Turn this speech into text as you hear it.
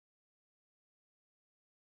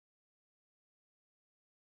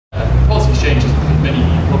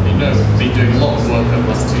know, I've been doing a lot of work over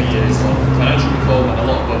the last 2 years on financial reform and a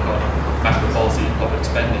lot of work on macro policy and public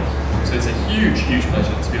spending. So it's a huge, huge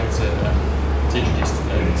pleasure to be able to introduce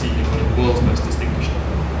this evening one of the world's most distinguished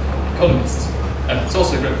economists. It's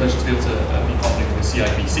also a great pleasure to be able to be partnering with the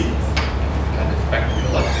CIBC, kind of bank we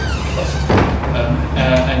all like, trust.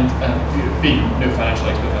 Being no financial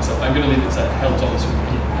expert myself, I'm going to leave it to Hel Thomas from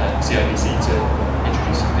the CIBC to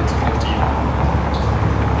introduce Vincent. Over to you.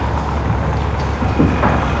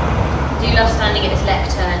 I do love standing at this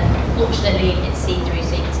lectern. Fortunately, it's see-through,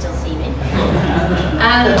 so you can still see me.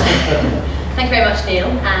 Thank you very much, Neil,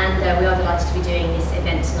 and we are delighted to be doing this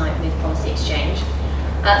event tonight with Policy Exchange.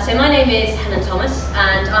 So my name is Helen Thomas,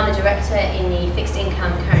 and I'm a director in the Fixed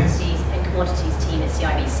Income, Currencies and Commodities team at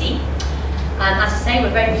CIBC. As I say,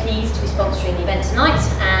 we're very pleased to be sponsoring the event tonight,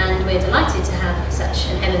 and we're delighted to have such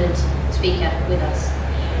an eminent speaker with us.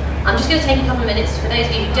 I'm just going to take a couple of minutes. For those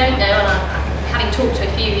of you who don't know, and having talked to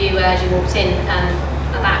a few of you as you walked in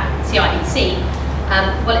about CIBC,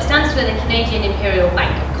 well, it stands for the Canadian Imperial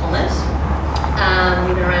Bank of Commerce.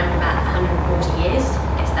 We've been around for about 140 years.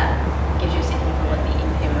 I guess that gives you a signal for what the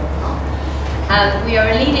Imperial are. We are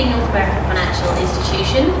a leading North American financial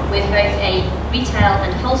institution with both a retail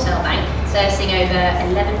and wholesale bank servicing over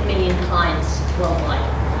 11 million clients worldwide.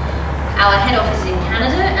 Our head office is in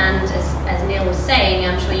Canada, and as Neil was saying,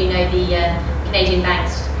 I'm sure you know the Canadian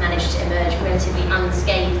banks managed to emerge relatively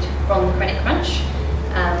unscathed from the credit crunch,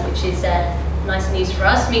 which is nice news for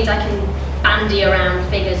us. It means I can bandy around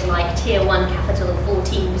figures like Tier 1 capital of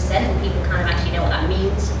 14%, and people kind of actually know what that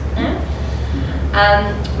means now.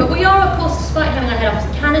 But we are, of course, despite having our head office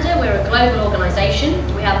in Canada, we're a global organisation.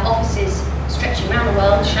 We have offices stretching around the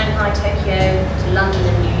world, Shanghai, Tokyo, to London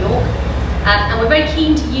and New York. And we're very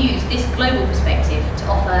keen to use this global perspective to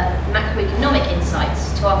offer macroeconomic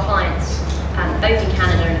insights to our clients, both in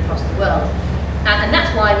Canada and across the world. And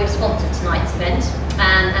that's why we've sponsored tonight's event,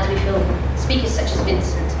 as we feel speakers such as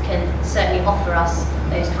Vincent can certainly offer us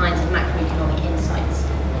those kinds of macroeconomic insights.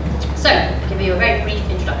 So, I'll give you a very brief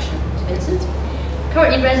introduction to Vincent.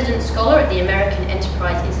 Currently resident scholar at the American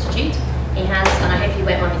Enterprise Institute. He has, and I hope you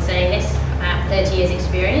won't mind me saying this, about 30 years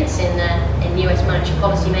experience in US monetary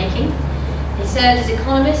policy making. He served as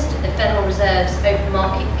economist at the Federal Reserve's Open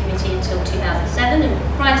Market Committee until 2007,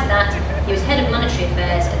 and prior to that, he was head of monetary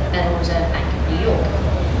affairs at the Federal Reserve Bank of New York.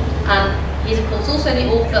 He is, of course, also the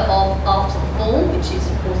author of After the Fall, which is,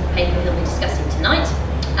 of course, the paper that we're discussing tonight,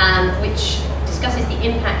 which discusses the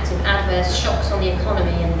impact of adverse shocks on the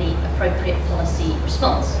economy and the appropriate policy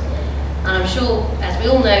response. And I'm sure, as we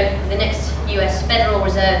all know, the next US Federal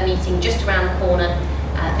Reserve meeting just around the corner,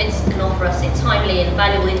 Vincent can offer us a timely and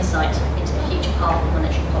valuable insight into the future path of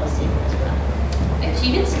monetary policy as well. Over to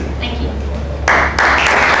you, Vincent. Thank you.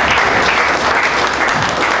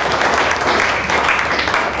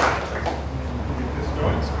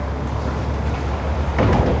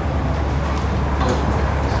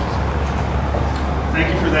 Thank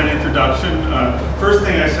you for that introduction. First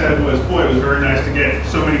thing I said was, boy, it was very nice to get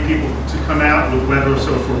so many people to come out with weather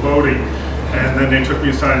so foreboding. And then they took me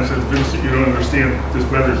aside and said, Vincent, you don't understand, this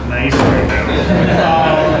weather's nice right now.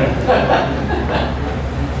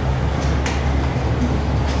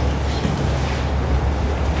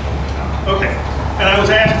 Okay, and I was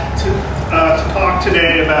asked to talk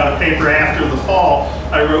today about a paper After the Fall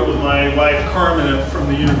I wrote with my wife Carmen from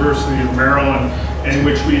the University of Maryland, in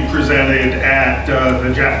which we presented at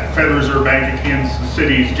the Federal Reserve Bank of Kansas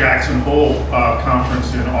City's Jackson Hole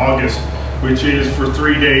conference in August, which is for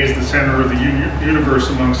 3 days the center of the universe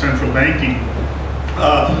among central banking.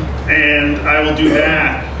 And I will do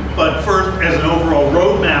that. But first, as an overall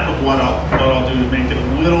roadmap of what I'll do to make it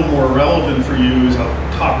a little more relevant for you is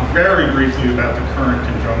I'll talk very briefly about the current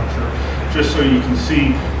conjuncture, just so you can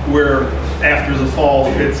see where After the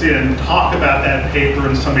Fall fits in, talk about that paper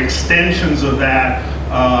and some extensions of that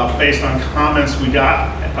based on comments we got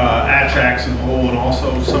at Jackson Hole, and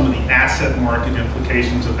also some of the asset market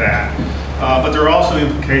implications of that. But there are also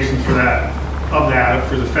implications for that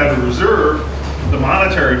for the Federal Reserve, the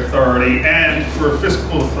monetary authority, and for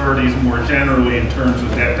fiscal authorities more generally in terms of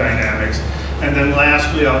debt dynamics. And then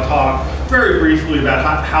lastly, I'll talk very briefly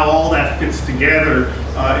about how all that fits together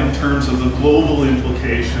in terms of the global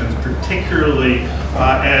implications, particularly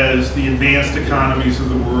as the advanced economies of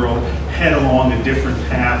the world head along a different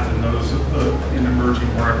path than those in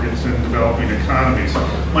emerging markets and developing economies.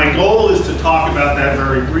 My goal is to talk about that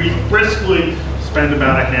very briskly, spend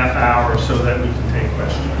about a half hour so that we can take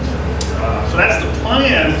questions. So that's the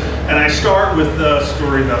plan, and I start with the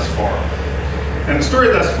story thus far. And the story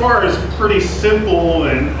thus far is pretty simple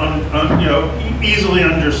and easily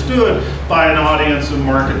understood by an audience of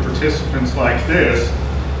market participants like this.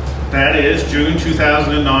 That is, June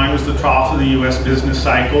 2009 was the trough of the US business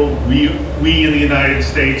cycle. We in the United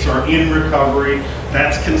States are in recovery.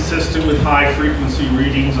 That's consistent with high frequency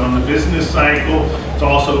readings on the business cycle. It's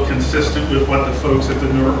also consistent with what the folks at the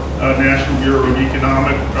National Bureau of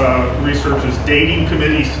Economic Research's dating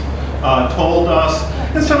committees told us.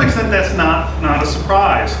 To some extent, that's not a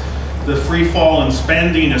surprise. The free fall in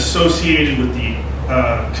spending associated with the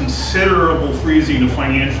considerable freezing of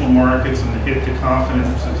financial markets and the hit to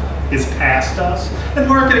confidence is past us. And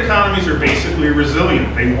market economies are basically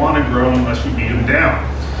resilient. They want to grow unless you beat them down.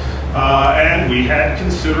 And we had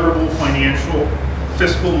considerable financial,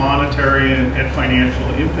 fiscal, monetary, and financial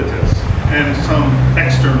impetus, and some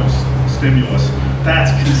external stimulus.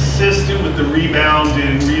 That's consistent with the rebound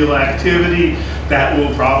in real activity. That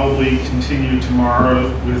will probably continue tomorrow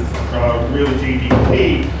with real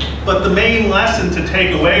GDP. But the main lesson to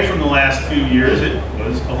take away from the last few years, it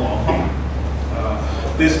was a long haul.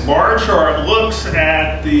 This bar chart looks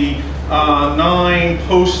at the 9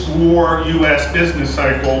 post-war US business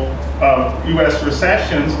cycle, US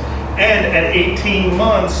recessions, and at 18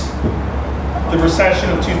 months, the recession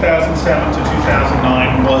of 2007 to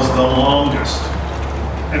 2009 was the longest.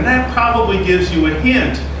 And that probably gives you a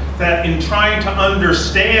hint that in trying to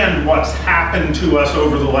understand what's happened to us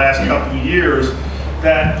over the last couple of years,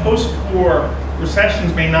 that post-war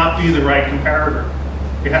recessions may not be the right comparator.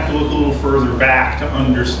 You have to look a little further back to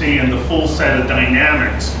understand the full set of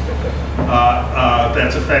dynamics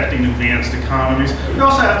that's affecting advanced economies. You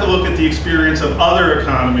also have to look at the experience of other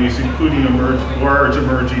economies, including large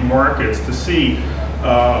emerging markets, to see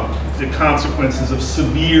the consequences of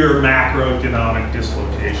severe macroeconomic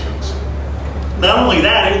dislocations. Not only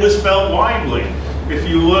that, it was felt widely. If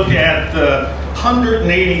you look at the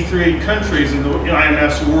 183 countries in the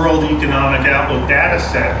IMF's World Economic Outlook data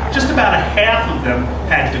set, just about a half of them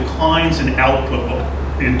had declines in output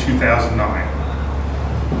in 2009.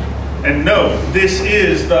 And note, this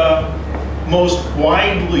is the most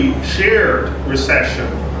widely shared recession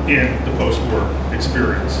in the post-war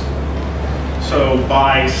experience. So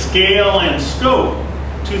by scale and scope,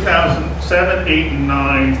 2007, 8, and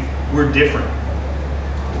 9 were different.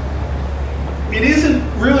 It isn't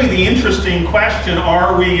really the interesting question,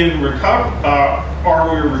 are we recovered,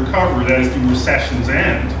 that is, do recessions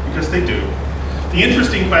end? Because they do. The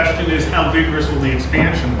interesting question is, how vigorous will the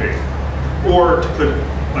expansion be? Or to put it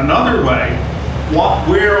another way,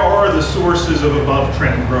 where are the sources of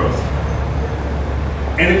above-trend growth?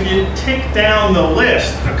 And if you take down the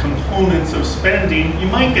list, the components of spending, you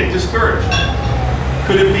might get discouraged.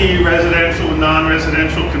 Could it be residential and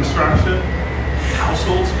non-residential construction,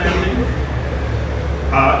 household spending,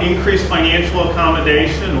 increased financial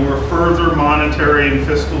accommodation, or further monetary and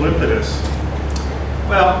fiscal impetus?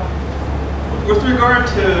 Well, with regard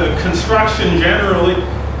to construction generally,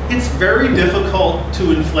 it's very difficult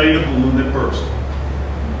to inflate a balloon that burst.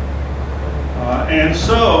 And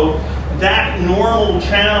so that normal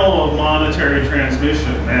channel of monetary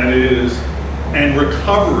transmission, that is, and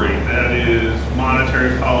recovery, that is,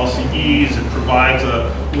 monetary policy ease, it provides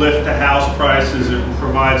a lift to house prices, it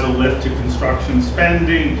provides a lift to construction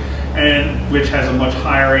spending, and which has a much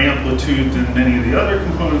higher amplitude than many of the other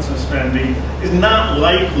components of spending, is not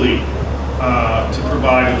likely to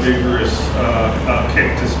provide a vigorous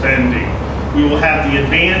kick to spending. We will have the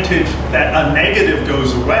advantage that a negative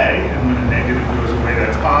goes away, and when a negative goes away,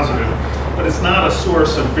 that's positive, but it's not a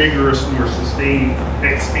source of vigorous nor sustained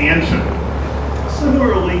expansion.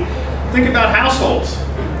 Similarly, think about households.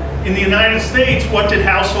 In the United States, what did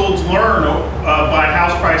households learn by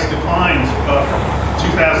house price declines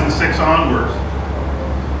 2006 onwards?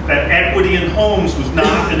 That equity in homes was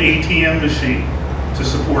not an ATM machine to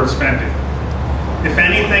support spending. If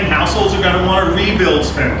anything, households are going to want to rebuild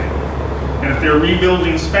spending. And if they're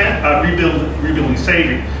rebuilding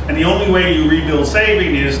saving, and the only way you rebuild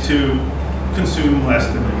saving is to consume less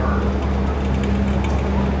than you earn.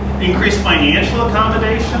 Increased financial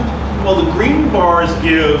accommodation. Well, the green bars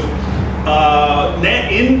give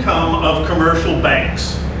net income of commercial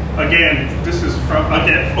banks. Again, this is from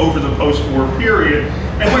over the post-war period.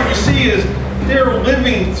 And what you see is they're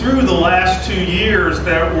living through the last 2 years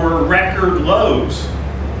that were record lows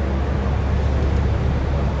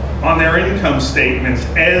on their income statements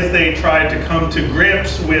as they tried to come to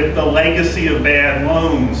grips with the legacy of bad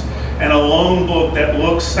loans and a loan book that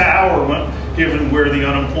looks sour given where the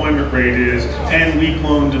unemployment rate is and weak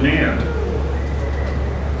loan demand.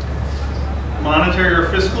 Monetary or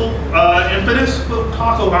fiscal impetus, we'll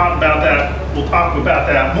talk a lot about that. We'll talk about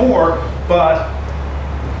that more, but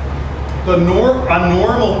a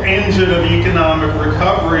normal engine of economic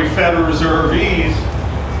recovery, Federal Reserve ease,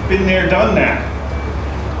 been there, done that.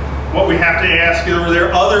 what we have to ask is, are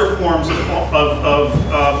there other forms of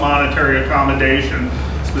monetary accommodation,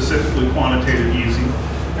 specifically quantitative easing?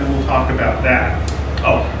 And we'll talk about that.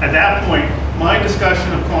 Oh, at that point, my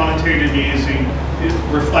discussion of quantitative easing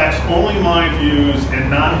reflects only my views and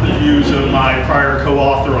not the views of my prior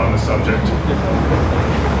co-author on the subject,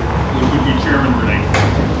 which would be Chairman Renee.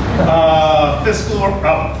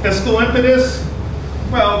 Fiscal impetus.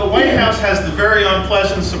 Well, the White House has the very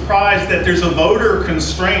unpleasant surprise that there's a voter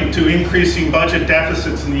constraint to increasing budget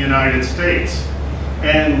deficits in the United States.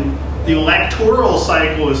 And the electoral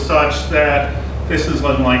cycle is such that this is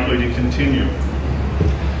unlikely to continue.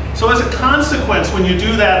 So as a consequence, when you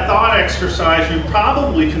do that thought exercise, you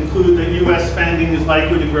probably conclude that US spending is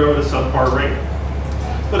likely to grow at a subpar rate.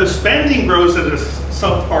 But if spending grows at a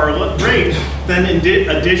subpar rate, then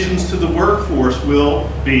additions to the workforce will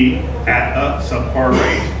be at a subpar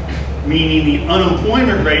rate, meaning the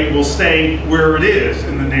unemployment rate will stay where it is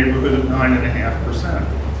in the neighborhood of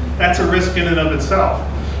 9.5%. That's a risk in and of itself,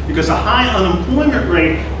 because a high unemployment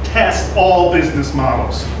rate tests all business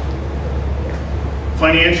models.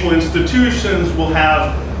 Financial institutions will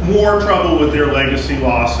have more trouble with their legacy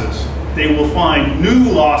losses. They will find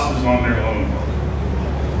new losses on their own.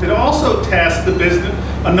 It also tests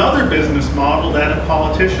another business model, that of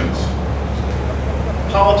politicians.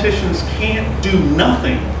 Politicians can't do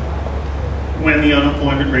nothing when the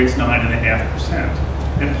unemployment rate's 9.5%.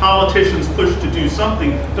 And politicians pushed to do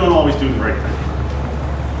something don't always do the right thing.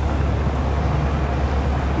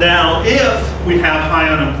 Now, if we have high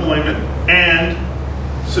unemployment and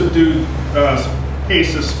subdued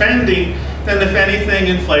pace of spending, then if anything,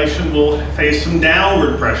 inflation will face some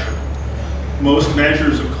downward pressure. Most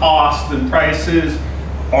measures of cost and prices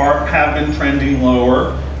have been trending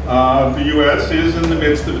lower. The US is in the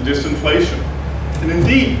midst of a disinflation. And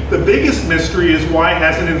indeed, the biggest mystery is why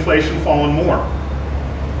hasn't inflation fallen more?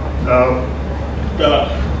 The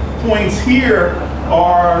points here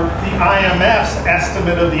are the IMF's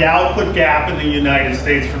estimate of the output gap in the United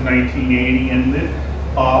States from 1980 and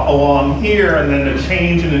along here, and then the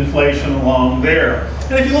change in inflation along there.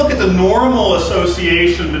 And if you look at the normal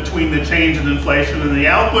association between the change in inflation and the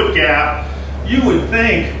output gap, you would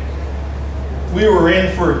think we were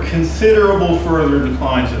in for considerable further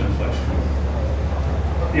declines in inflation.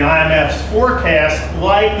 The IMF's forecast,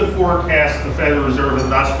 like the forecast the Federal Reserve has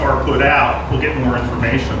thus far put out, we'll get more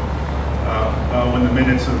information when the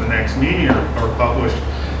minutes of the next meeting are published,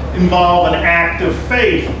 involve an act of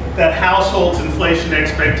faith that households' inflation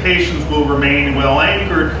expectations will remain well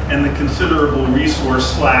anchored and the considerable resource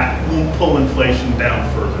slack won't pull inflation down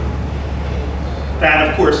further. That,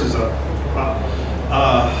 of course, is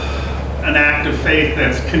an act of faith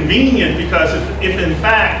that's convenient, because if in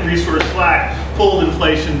fact resource slack pulled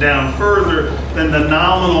inflation down further, then the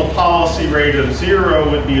nominal policy rate of 0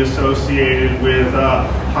 would be associated with a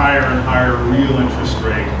higher and higher real interest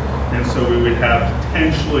rate. And so we would have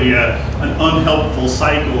potentially an unhelpful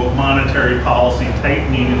cycle of monetary policy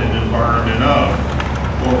tightening in an environment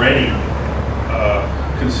of already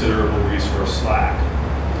considerable resource slack.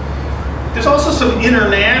 There's also some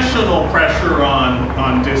international pressure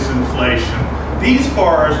on disinflation. These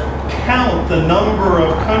bars count the number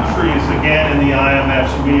of countries, again, in the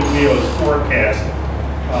IMF's WIO's forecast.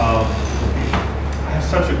 I have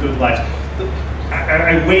such a good life.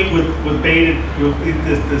 I wait with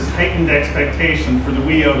this heightened expectation for the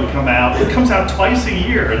WIO to come out. It comes out twice a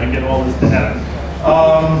year, and I get all this data.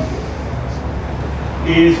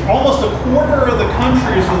 Is almost a quarter of the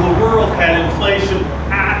countries in the world had inflation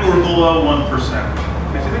at or below 1%.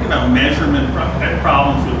 If you think about measurement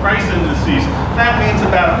problems with price indices, that means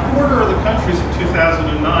about a quarter of the countries in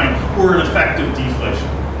 2009 were in effective deflation.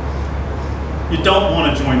 You don't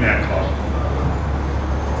want to join that club.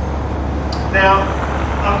 Now,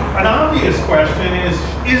 an obvious question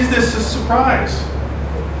is this a surprise?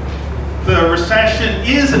 The recession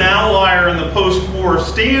is an outlier in the post-war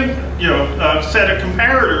set of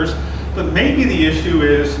comparators, but maybe the issue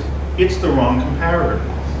is it's the wrong comparator.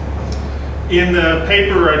 In the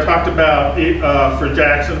paper I talked about for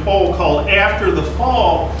Jackson Hole called After the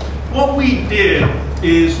Fall, what we did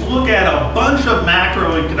is look at a bunch of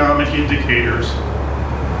macroeconomic indicators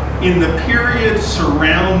in the period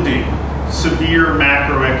surrounding severe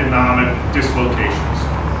macroeconomic dislocations.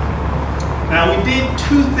 Now, we did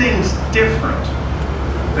two things different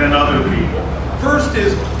than other people. First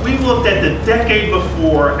is we looked at the decade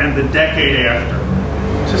before and the decade after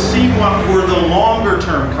to see what were the longer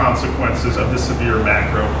term consequences of the severe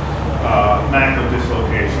macro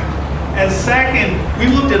dislocation. And second, we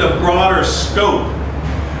looked at a broader scope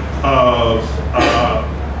of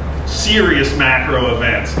serious macro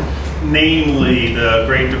events. namely the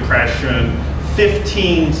Great Depression,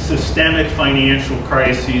 15 systemic financial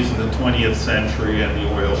crises in the 20th century, and the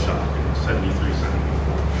oil shock in 73,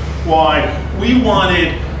 74. Why? We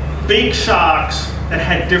wanted big shocks that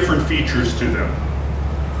had different features to them.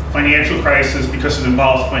 Financial crisis because it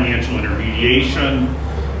involves financial intermediation,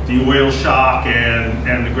 the oil shock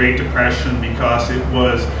and the Great Depression because it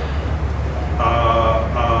was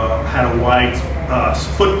had a wide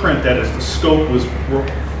footprint, that is, the scope was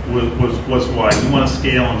wide. We want to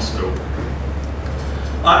scale and scope.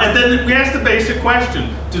 And then we asked the basic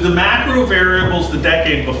question: do the macro variables the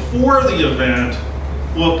decade before the event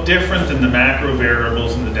look different than the macro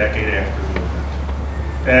variables in the decade after the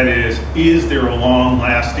event? That is there a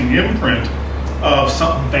long-lasting imprint of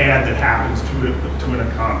something bad that happens to an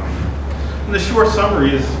economy? And the short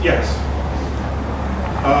summary is yes.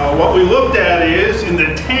 What we looked at is, in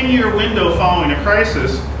the 10-year window following a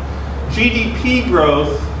crisis, GDP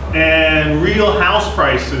growth and real house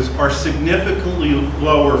prices are significantly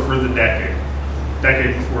lower for the decade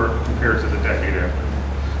before compared to the decade after.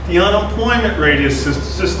 The unemployment rate is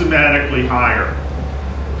systematically higher.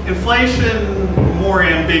 Inflation, more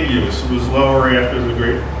ambiguous. It was lower after in the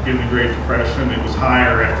Great Depression. It was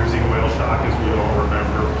higher after the oil shock, as we all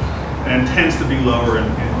remember, and tends to be lower in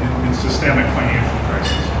systemic financial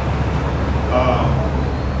crises.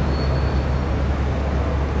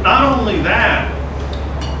 Not only that,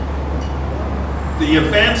 the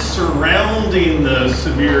events surrounding the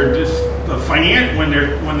severe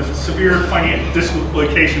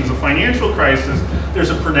dislocations of financial crisis, there's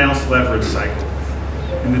a pronounced leverage cycle.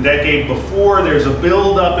 In the decade before, there's a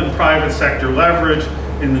buildup in private sector leverage.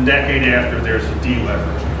 In the decade after, there's a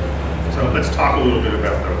deleveraging. So let's talk a little bit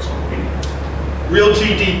about those. Real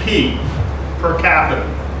GDP per capita,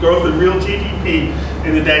 growth in real GDP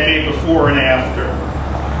in the decade before and after.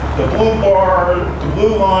 The blue bar, the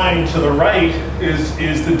blue line to the right is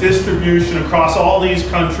the distribution across all these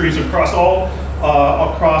countries, across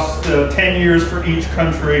the 10 years for each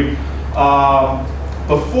country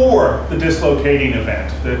before the dislocating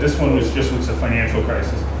event. This one was a financial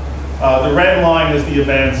crisis. The red line is the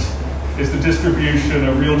events, is the distribution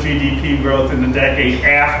of real GDP growth in the decade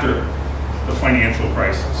after the financial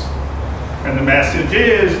crisis. And the message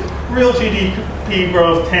is, real GDP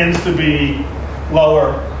growth tends to be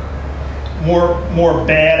lower. More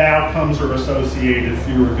bad outcomes are associated,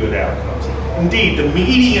 fewer good outcomes. Indeed, the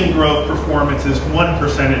median growth performance is 1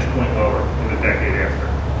 percentage point lower in the decade after.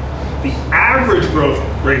 The average growth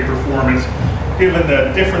rate performance, given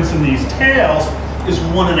the difference in these tails, is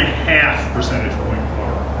 1.5 percentage point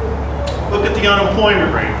lower. Look at the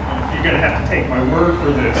unemployment rate. You're going to have to take my word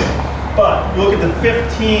for this. But look at the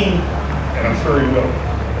 15, and I'm sure you will,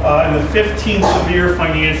 in the 15 severe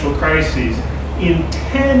financial crises, in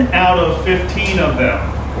 10 out of 15 of them,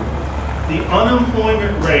 the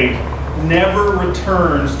unemployment rate never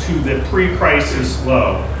returns to the pre-crisis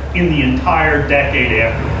low in the entire decade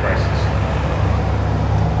after the crisis.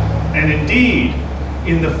 And indeed,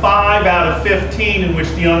 in the 5 out of 15 in which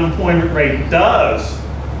the unemployment rate does,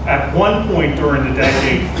 at one point during the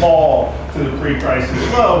decade, fall to the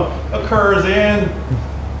pre-crisis low, occurs in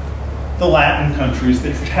the Latin countries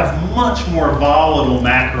that have much more volatile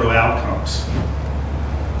macro outcomes.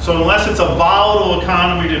 So unless it's a volatile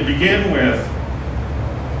economy to begin with,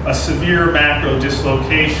 a severe macro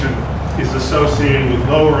dislocation is associated with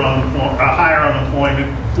higher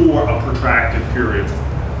unemployment for a protracted period.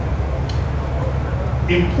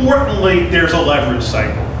 Importantly, there's a leverage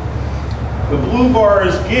cycle. The blue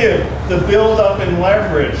bars give the buildup in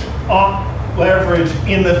leverage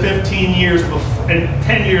in the 10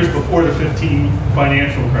 years before the 15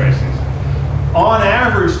 financial crises. On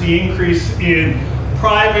average, the increase in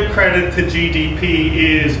private credit to GDP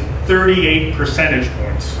is 38 percentage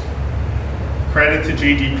points. Credit to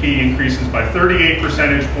GDP increases by 38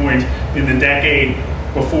 percentage points in the decade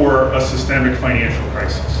before a systemic financial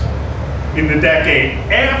crisis. In the decade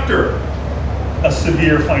after a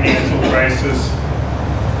severe financial crisis,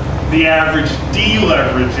 the average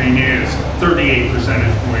deleveraging is 38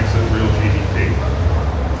 percentage points of real GDP.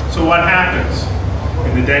 So what happens?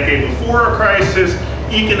 In the decade before a crisis,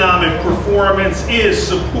 economic performance is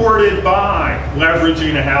supported by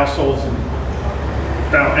leveraging a household's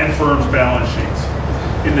and firms' balance sheets.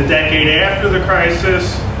 In the decade after the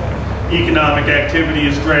crisis, economic activity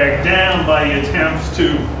is dragged down by the attempts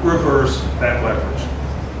to reverse that leverage.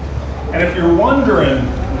 And if you're wondering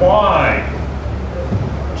why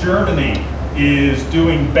Germany is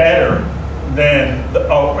doing better than,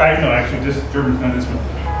 Germany's not this one,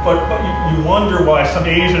 but you wonder why some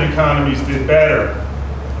Asian economies did better.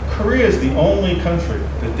 Korea is the only country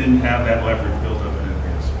that didn't have that leverage built up in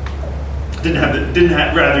advance.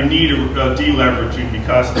 rather need a deleveraging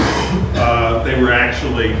because they were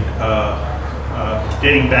actually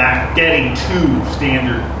getting to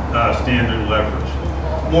standard leverage.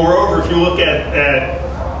 Moreover, if you look at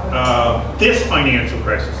this financial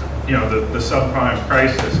crisis, the subprime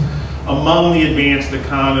crisis, among the advanced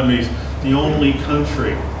economies, the only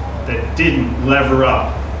country that didn't lever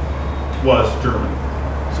up was Germany.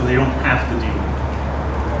 So they don't have to deal with it.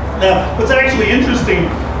 Now, what's actually interesting,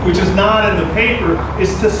 which is not in the paper,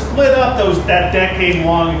 is to split up that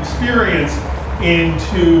decade-long experience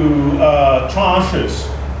into tranches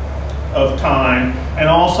of time, and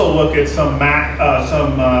also look at some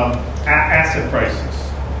asset prices.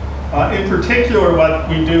 In particular, what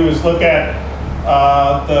we do is look at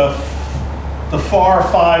the far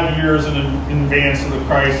 5 years in advance of the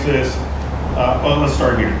crisis. Well, let's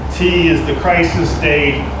start here. T is the crisis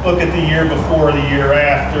date. Look at the year before, the year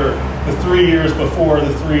after, the 3 years before,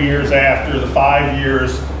 the 3 years after, the 5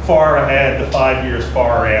 years far ahead, the 5 years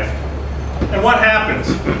far after. And what happens?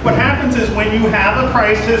 What happens is when you have a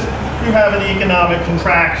crisis, you have an economic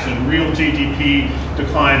contraction. Real GDP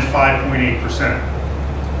declines 5.8%.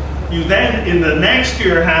 You then, in the next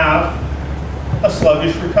year, have a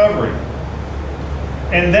sluggish recovery.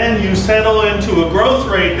 And then you settle into a growth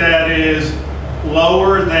rate that is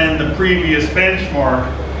lower than the previous benchmark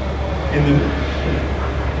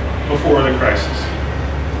before the crisis.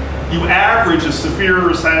 You average a severe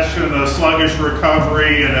recession, a sluggish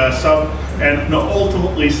recovery, and an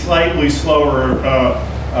ultimately slightly slower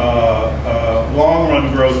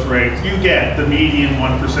long-run growth rate. You get the median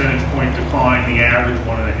 1 percentage point decline, the average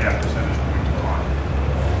 1.5 percentage point decline.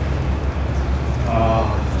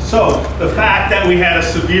 So the fact that we had a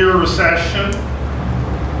severe recession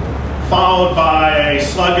followed by a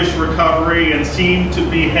sluggish recovery and seemed to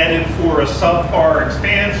be headed for a subpar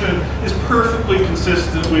expansion is perfectly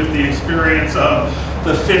consistent with the experience of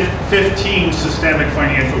the 15 systemic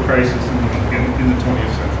financial crises in the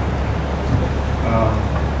 20th century.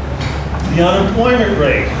 The unemployment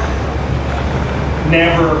rate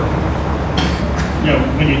never,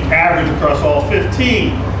 when you average across all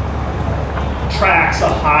 15, tracks a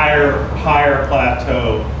higher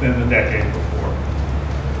plateau than the decade before.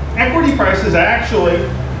 Equity prices actually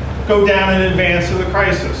go down in advance of the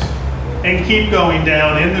crisis and keep going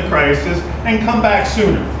down in the crisis and come back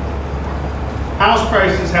sooner. House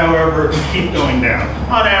prices, however, keep going down.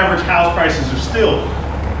 On average, house prices are still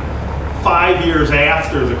 5 years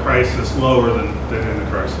after the crisis lower than in the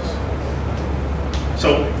crisis.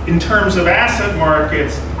 So in terms of asset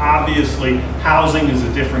markets, obviously housing is a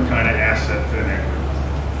different kind of asset than equity.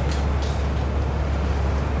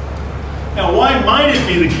 Now, why might it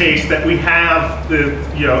be the case that we have the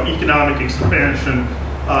economic expansion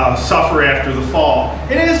suffer after the fall?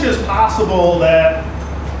 It is just possible that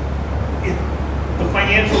the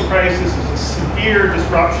financial crisis is a severe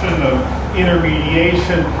disruption of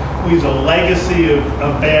intermediation, leaves a legacy of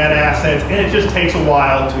bad assets, and it just takes a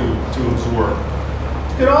while to absorb.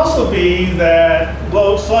 It could also be that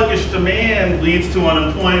sluggish demand leads to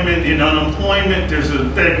unemployment. In unemployment, there's a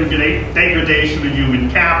degradation of human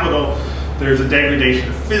capital. There's a degradation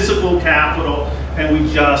of physical capital, and we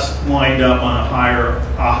just wind up on a higher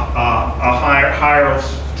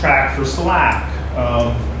track for slack.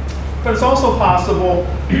 But it's also possible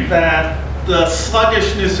that the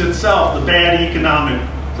sluggishness itself, the bad economic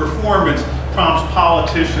performance, prompts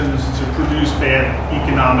politicians to produce bad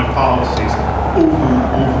economic policies over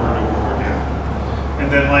and over again. And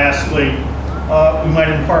then lastly, we might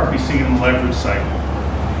in part be seeing the leverage cycle.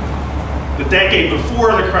 The decade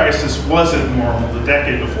before the crisis wasn't normal. The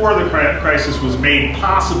decade before the crisis was made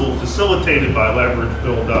possible, facilitated by leverage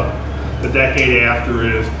buildup. The decade after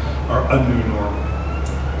is a new normal.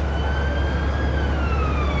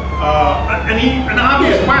 An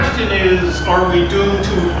obvious question is: are we doomed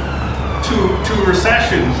to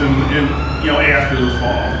recessions after the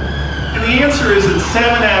fall? And the answer is that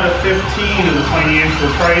 7 out of 15 of the financial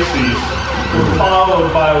crises were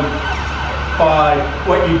followed by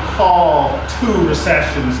what you call 2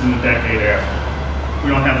 recessions in the decade after.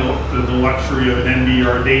 We don't have the luxury of an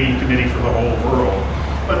NBR dating committee for the whole world,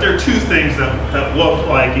 but there are 2 things that look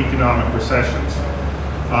like economic recessions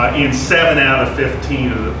in 7 out of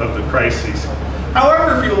 15 of the crises.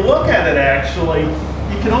 However, if you look at it actually,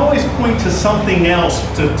 you can always point to something else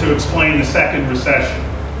to explain the second recession.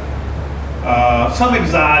 Some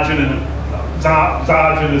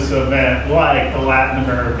exogenous event like the Latin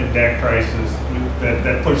American debt crisis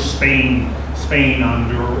that pushed Spain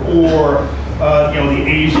under, or the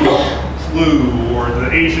Asian flu, or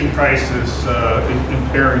the Asian crisis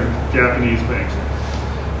impairing Japanese banks.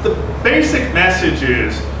 The basic message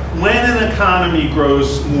is when an economy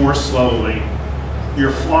grows more slowly,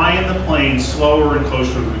 you're flying the plane slower and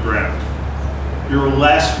closer to the ground. You're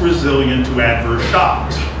less resilient to adverse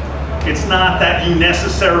shocks. It's not that you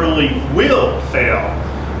necessarily will fail,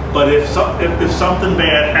 but if something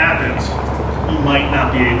bad happens, you might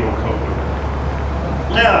not be able to cope with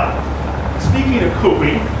it. Now, speaking of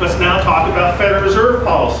coping, let's now talk about Federal Reserve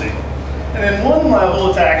policy. And at one level,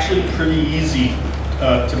 it's actually pretty easy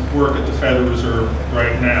to work at the Federal Reserve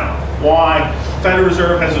right now. Why? The Federal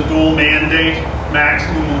Reserve has a dual mandate,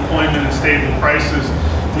 maximum employment and stable prices.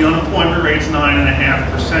 The unemployment rate's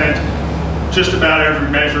 9.5%. Just about every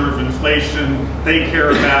measure of inflation they care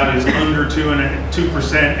about is under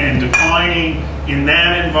 2% and declining. In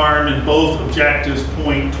that environment, both objectives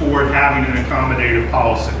point toward having an accommodative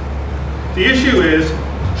policy. The issue is,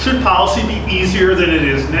 should policy be easier than it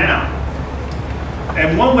is now?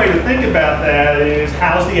 And one way to think about that is,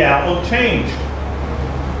 how's the outlook changed?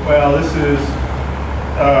 Well, this is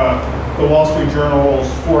the Wall Street Journal's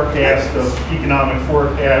forecast of economic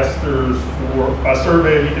forecasters for a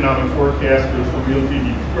survey of economic forecasters for real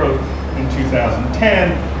GDP growth in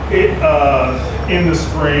 2010. In the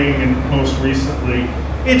spring and most recently,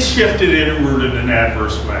 it's shifted inward in an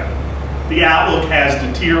adverse way. The outlook has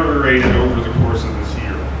deteriorated over the course of this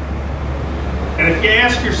year. And if you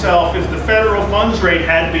ask yourself, if the federal funds rate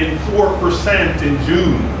had been 4% in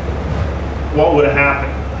June, what would have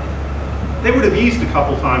happened? They would have eased a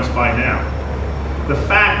couple times by now. The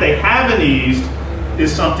fact they haven't eased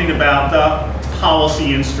is something about the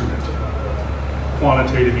policy instrument,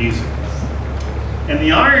 quantitative easing. And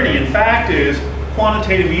the irony, in fact, is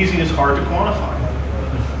quantitative easing is hard to quantify.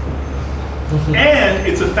 And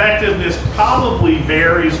its effectiveness probably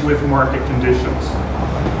varies with market conditions.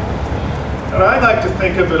 And I like to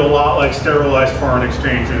think of it a lot like sterilized foreign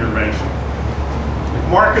exchange intervention.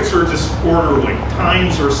 Markets are disorderly,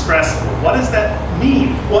 times are stressful. What does that mean?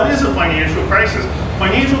 What is a financial crisis?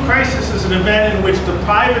 Financial crisis is an event in which the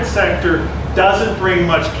private sector doesn't bring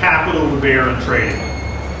much capital to bear in trading.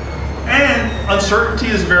 And uncertainty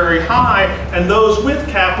is very high, and those with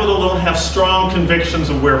capital don't have strong convictions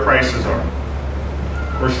of where prices are,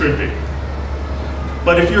 or should be.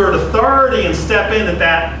 But if you're an authority and step in at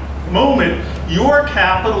that moment, your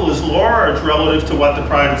capital is large relative to what the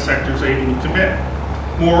private sector is able to commit.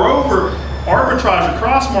 Moreover, arbitrage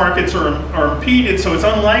across markets are impeded, so it's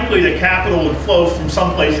unlikely that capital would flow from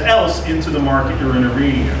someplace else into the market you're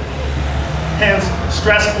intervening in. Hence,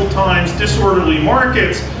 stressful times, disorderly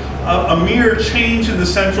markets, a mere change in the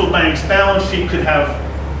central bank's balance sheet could have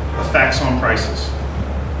effects on prices.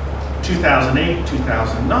 2008,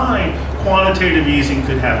 2009, quantitative easing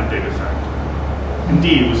could have a big effect.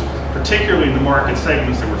 Indeed, it was particularly in the market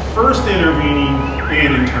segments that were first intervening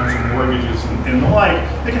in terms of mortgages and the like,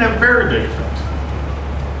 they can have a very big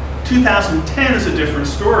effect. 2010 is a different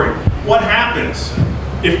story. What happens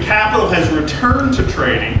if capital has returned to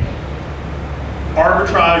trading,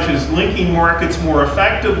 arbitrage is linking markets more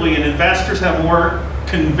effectively, and investors have more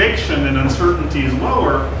conviction and uncertainty is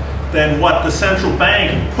lower, then what the central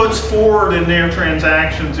bank puts forward in their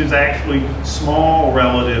transactions is actually small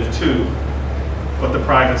relative to what the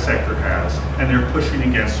private sector has, and they're pushing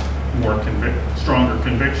against more stronger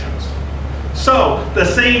convictions. So the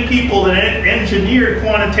same people that engineered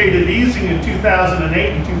quantitative easing in 2008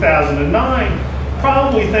 and 2009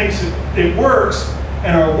 probably thinks it works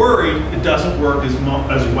and are worried it doesn't work as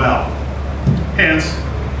well. Hence,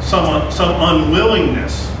 some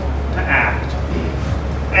unwillingness to act.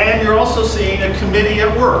 And you're also seeing a committee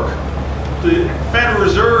at work. The Federal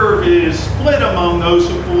Reserve is split among those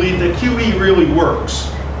who believe that QE really works.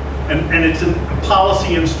 And it's a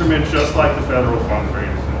policy instrument just like the federal funds rate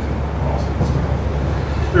is a policy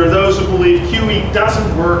instrument. There are those who believe QE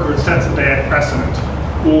doesn't work or it sets a bad precedent.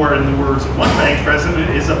 Or in the words of one bank president,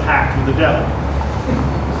 is a pact with the devil.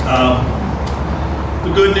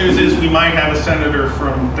 The good news is we might have a senator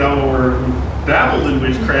from Delaware who dabbled in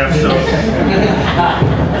witchcraft.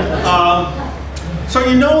 So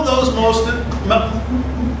you know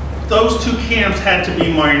those two camps had to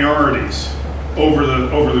be minorities over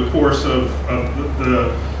the course of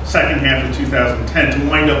the second half of 2010 to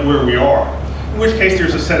wind up where we are. In which case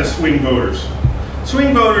there's a set of swing voters.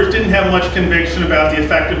 Swing voters didn't have much conviction about the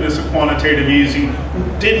effectiveness of quantitative easing,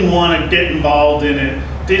 didn't want to get involved in it,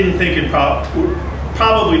 didn't think it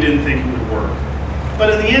probably didn't think it would work.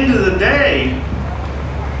 But at the end of the day,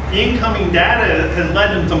 the incoming data has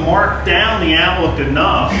led them to mark down the outlook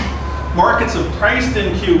enough. Markets have priced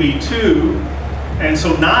in QE2, and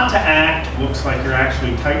so not to act looks like you're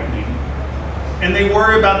actually tightening. And they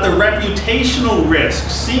worry about the reputational risk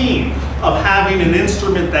seen of having an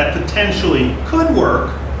instrument that potentially could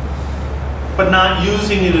work, but not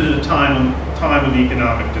using it at a time of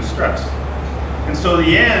economic distress. And so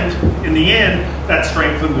in the end, that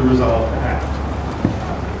strengthened the resolve to act.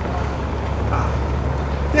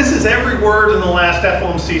 This is every word in the last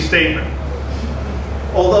FOMC statement,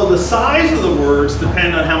 although the size of the words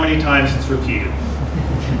depend on how many times it's repeated.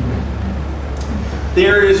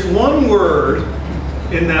 There is one word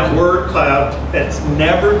in that word cloud that's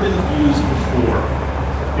never been used before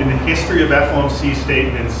in the history of FOMC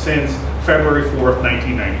statements since February 4th,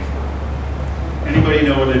 1994. Anybody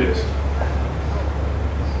know what it is?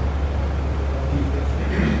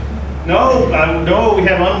 No, we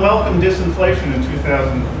have unwelcome disinflation in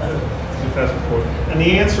 2004. And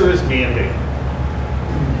the answer is mandate.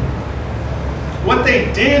 What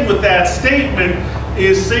they did with that statement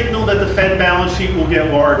is signal that the Fed balance sheet will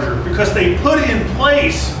get larger because they put in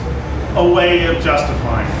place a way of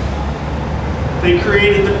justifying it. They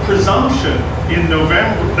created the presumption in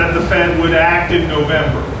November that the Fed would act in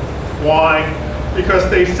November. Why? Because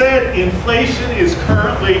they said inflation is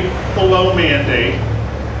currently below mandate.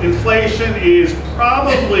 Inflation is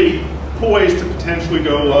probably poised to potentially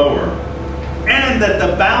go lower, and that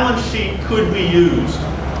the balance sheet could be used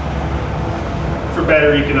for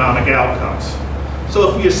better economic outcomes.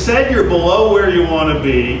 So if you said you're below where you want to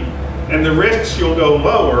be, and the risks you'll go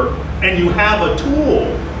lower, and you have a tool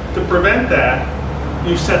to prevent that,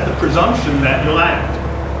 you set the presumption that you'll act.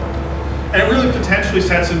 And it really potentially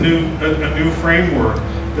sets a new framework,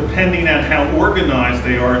 depending on how organized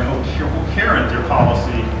they are and how coherent their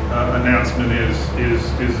policy announcement is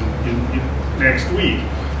next week.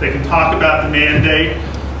 They can talk about the mandate.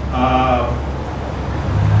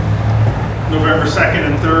 November 2nd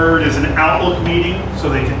and 3rd is an outlook meeting, so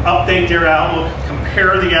they can update their outlook,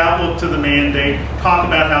 compare the outlook to the mandate, talk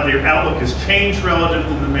about how their outlook has changed relative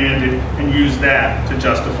to the mandate, and use that to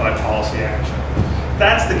justify policy action.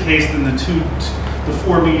 That's the case in the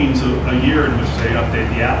 4 meetings a year in which they update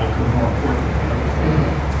the outlook, and more importantly,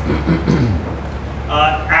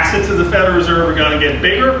 assets of the Federal Reserve are going to get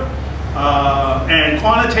bigger, and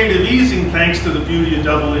quantitative easing, thanks to the beauty of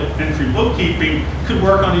double entry bookkeeping, could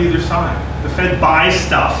work on either side. The Fed buys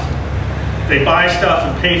stuff. They buy stuff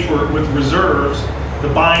and pay for it with reserves. The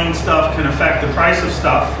buying stuff can affect the price of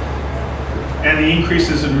stuff, and the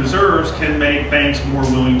increases in reserves can make banks more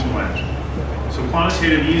willing to lend. So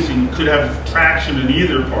quantitative easing could have traction in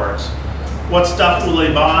either parts. What stuff will they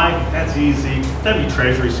buy? That's easy. That'd be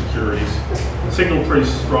Treasury securities. Signaled pretty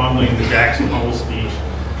strongly in the Jackson Hole speech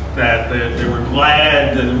that they were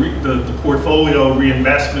glad that the portfolio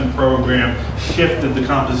reinvestment program shifted the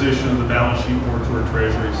composition of the balance sheet more toward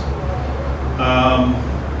Treasuries.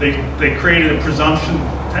 They created a presumption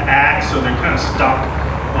to act, so they're kind of stuck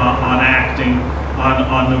on acting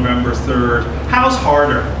on November 3rd. How's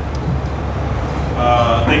harder?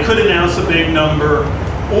 They could announce a big number,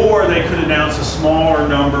 or they could announce a smaller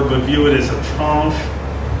number but view it as a tranche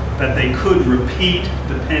that they could repeat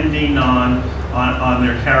depending on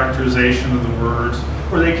their characterization of the words,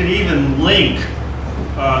 or they could even link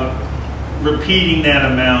repeating that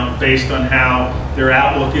amount based on how their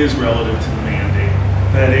outlook is relative to the mandate.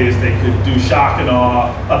 That is, they could do shock and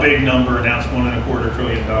awe, a big number, announce $1.25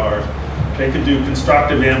 trillion. They could do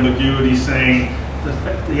constructive ambiguity, saying the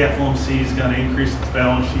FOMC is going to increase its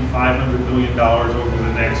balance sheet $500 billion over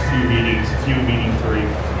the next few meetings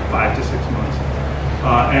 5 to 6 months.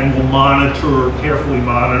 And will carefully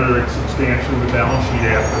monitor and substantially the balance sheet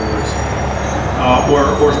afterwards.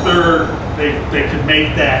 Or third, they could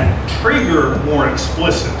make that trigger more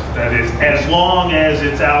explicit. That is, as long as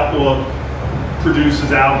its outlook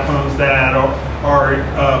produces outcomes that are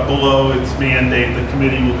below its mandate, the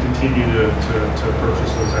committee will continue to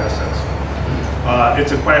purchase those assets.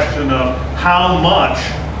 It's a question of how much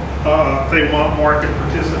they want market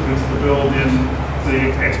participants to build in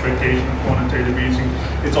the expectation of quantitative easing.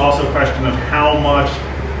 It's also a question of how much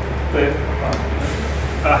they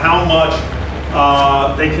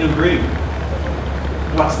can agree.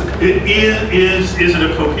 Is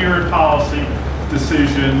it a coherent policy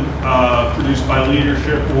decision produced by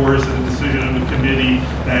leadership, or is it a decision of the committee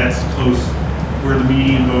that's close where the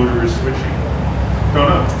median voter is switching? Don't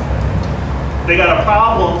know. They got a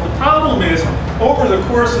problem. The problem is, over the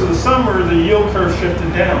course of the summer, the yield curve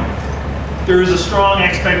shifted down. There is a strong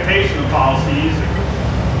expectation of policy easing.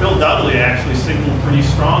 Bill Dudley actually signaled pretty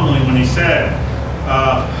strongly when he said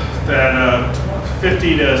that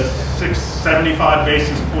 50 to 75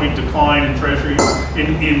 basis point decline in Treasury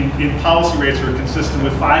in policy rates are consistent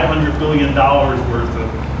with $500 billion worth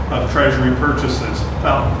of Treasury purchases.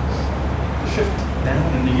 Well, the shift down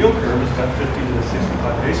in the yield curve has got 50 to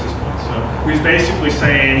 65 basis points. So he's basically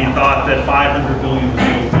saying he thought that $500 billion was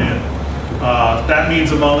built in. That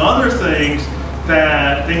means, among other things,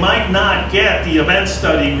 that they might not get the event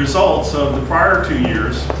study results of the prior 2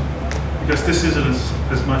 years, because this isn't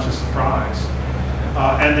as much a surprise.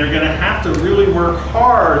 And they're going to have to really work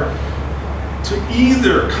hard to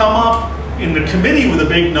either come up in the committee with a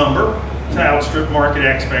big number to outstrip market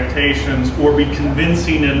expectations, or be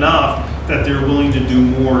convincing enough that they're willing to do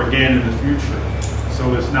more again in the future,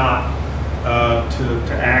 so as not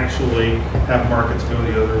to actually have markets go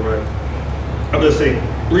the other way. I'm going to say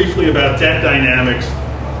briefly about debt dynamics,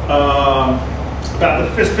 about the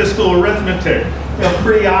fiscal arithmetic. You know,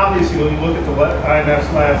 pretty obviously when you look at the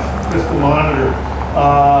IMF's last fiscal monitor,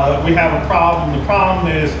 we have a problem. The problem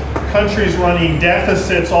is countries running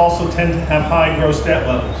deficits also tend to have high gross debt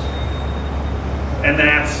levels. And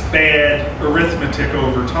that's bad arithmetic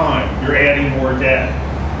over time. You're adding more debt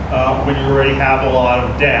when you already have a lot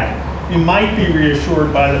of debt. You might be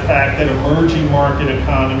reassured by the fact that emerging market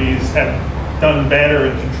economies have done better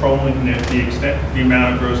at controlling the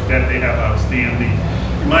amount of gross debt they have outstanding.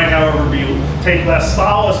 You might, however, take less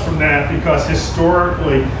solace from that, because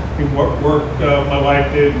historically, what work my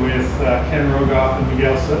wife did with Ken Rogoff and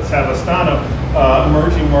Miguel Savastano,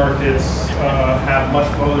 emerging markets have much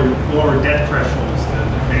lower debt thresholds than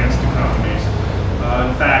advanced economies.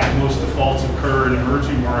 In fact, most defaults occur in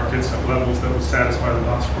emerging markets at levels that would satisfy the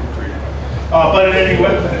Maastricht Treaty. But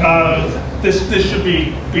anyway, this should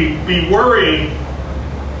be worrying.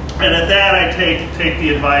 And at that, I take the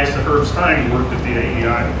advice of Herb Stein, who worked at the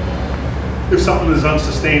AEI. If something is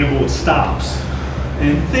unsustainable, it stops.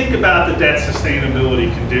 And think about the debt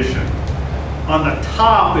sustainability condition. On the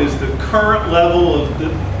top is the current level of the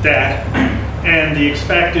debt and the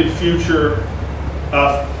expected future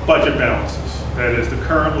budget balances. That is the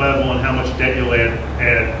current level and how much debt you'll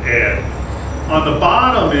add. On the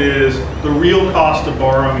bottom is the real cost of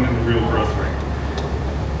borrowing and the real growth rate.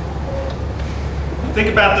 Think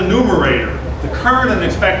about the numerator. The current and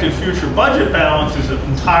expected future budget balance is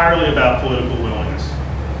entirely about political willingness.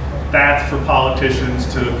 That's for politicians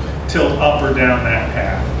to tilt up or down that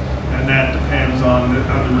path. And that depends on the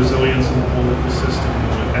resilience of the political system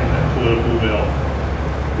and the political will.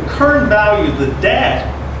 The current value of the debt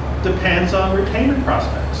depends on repayment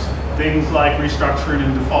prospects. Things like restructuring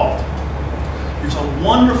and default. There's a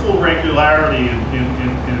wonderful regularity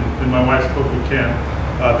in my wife's book with Ken,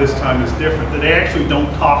 This Time is Different, that they actually don't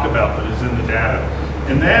talk about, but is in the data.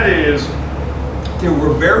 And that is, there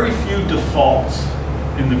were very few defaults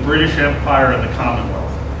in the British Empire and the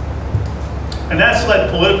Commonwealth. And that's led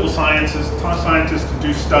political scientists to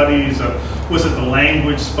do studies of, was it the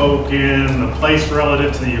language spoken, the place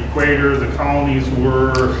relative to the equator, the colonies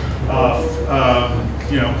were,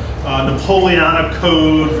 Napoleonic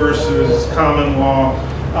code versus common law.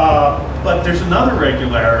 But there's another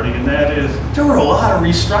regularity, and that is there were a lot of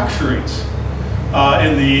restructurings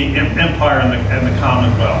in the empire and the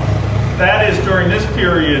Commonwealth. That is, during this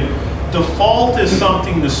period, default is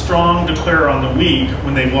something the strong declare on the weak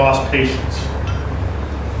when they've lost patience.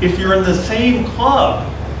 If you're in the same club,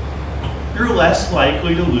 you're less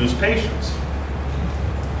likely to lose patience.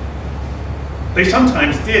 They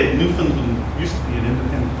sometimes did. Newfoundland used to be an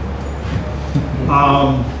independent.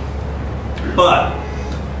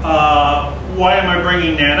 Why am I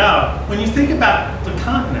bringing that up? When you think about the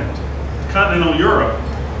continent, continental Europe,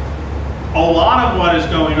 a lot of what is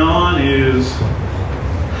going on is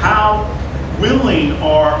how willing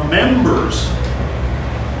are members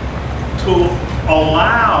to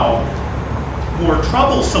allow more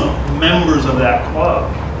troublesome members of that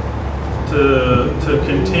club to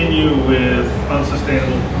continue with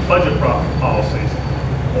unsustainable budget policies.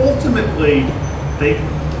 Ultimately, it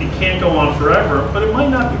can't go on forever, but it might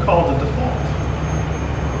not be called a default.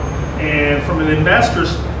 And from an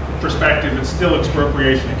investor's perspective, it's still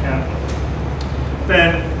expropriation of capital.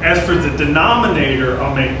 Then, as for the denominator,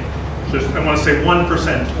 I want to say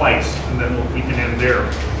 1% twice, and then we can end there.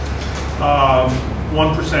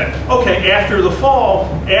 1%. Okay, after the fall,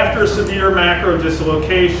 after a severe macro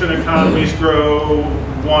dislocation, economies grow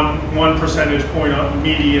one percentage point on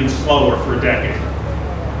median slower for a decade.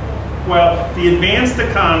 Well, the advanced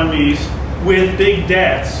economies with big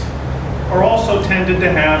debts are also tended to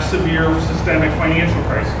have severe systemic financial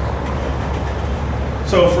crises.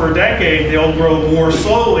 So for a decade, they'll grow more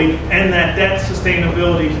slowly, and that debt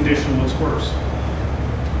sustainability condition looks worse.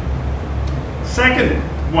 Second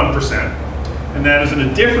 1%, and that is in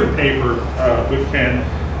a different paper with Ken.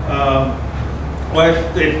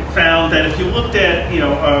 They found that if you looked at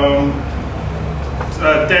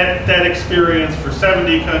debt experience for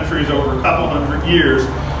 70 countries over a couple hundred years,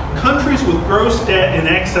 countries with gross debt in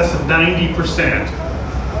excess of 90%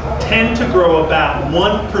 tend to grow about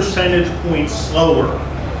 1 percentage point slower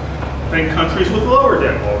than countries with lower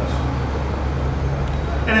debt loads.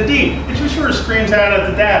 And indeed, it just sort of screams out at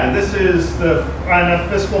the data. This is the IMF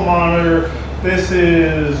fiscal monitor. This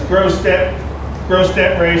is gross debt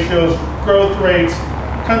ratios, growth rates.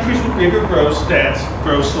 Countries with bigger gross debts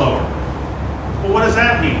grow slower. Well, what does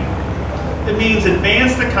that mean? It means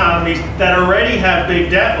advanced economies that already have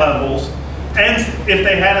big debt levels, and if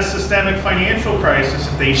they had a systemic financial crisis,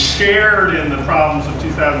 if they shared in the problems of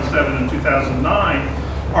 2007 and 2009,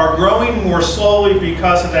 are growing more slowly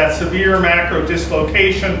because of that severe macro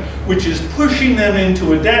dislocation, which is pushing them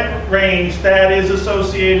into a debt range that is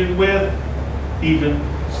associated with even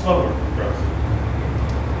slower growth.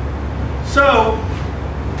 So,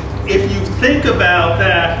 if you think about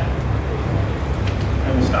that,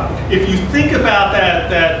 if you think about that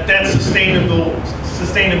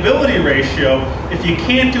sustainability ratio, if you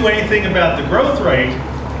can't do anything about the growth rate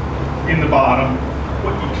in the bottom,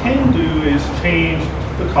 what you can do is change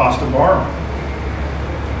the cost of borrowing.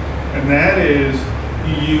 And that is,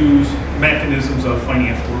 you use mechanisms of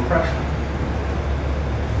financial repression.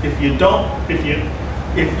 If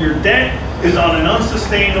your debt is on an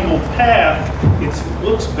unsustainable path, it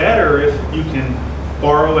looks better if you can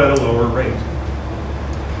borrow at a lower rate.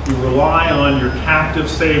 You rely on your captive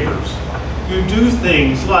savers. You do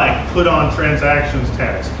things like put on transactions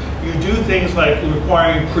tax. You do things like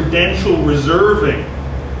requiring prudential reserving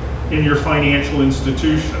in your financial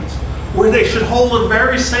institutions, where they should hold a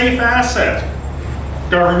very safe asset,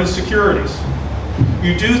 government securities.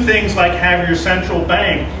 You do things like have your central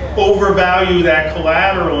bank overvalue that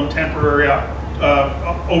collateral in temporary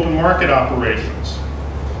open market operations.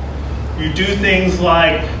 You do things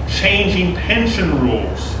like changing pension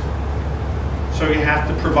rules, so you have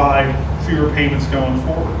to provide fewer payments going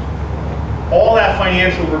forward. All that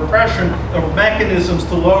financial repression are mechanisms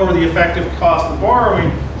to lower the effective cost of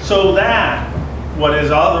borrowing so that what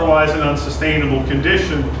is otherwise an unsustainable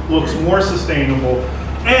condition looks more sustainable.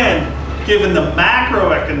 And given the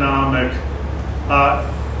macroeconomic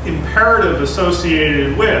imperative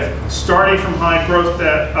associated with starting from high growth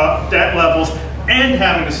debt levels and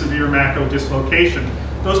having a severe macro dislocation,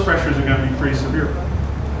 those pressures are going to be pretty severe.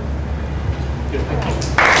 Good, thank you.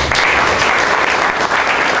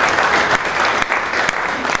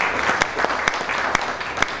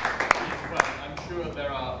 Well, I'm sure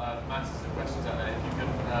there are masses of questions out there. If you could,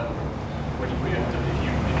 if you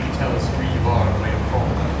tell us who you are and where you're from,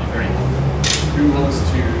 that would be very helpful. Who wants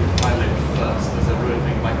to pilot first? There's a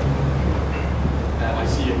roving microphone. I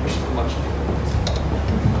see a question from much.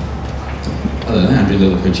 Hello, Andrew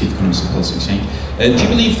Lillico, Chief Economist of Policy Exchange. Do you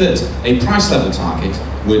believe that a price level target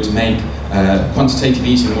would make quantitative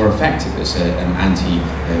easing more effective as an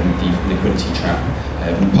anti-liquidity trap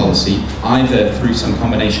policy, either through some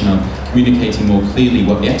combination of communicating more clearly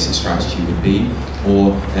what the exit strategy would be,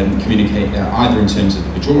 or communicate either in terms of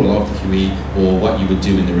the withdrawal of the QE or what you would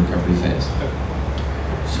do in the recovery phase?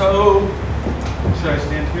 So, should I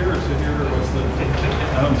stand here or sit here, or what's the...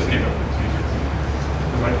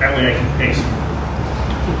 That way I can pace.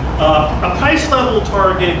 A price level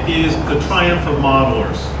target is the triumph of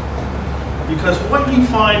modelers. Because what you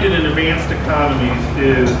find in advanced economies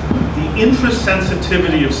is the interest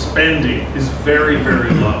sensitivity of spending is very,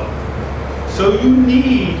 very low. So you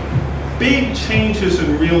need big changes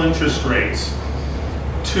in real interest rates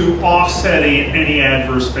to offset any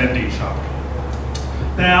adverse spending shock.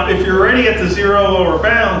 Now, if you're already at the zero lower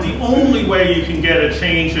bound, the only way you can get a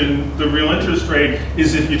change in the real interest rate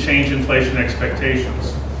is if you change inflation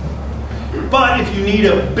expectations. But if you need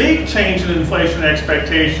a big change in inflation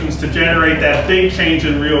expectations to generate that big change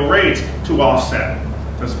in real rates to offset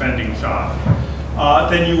the spending shock,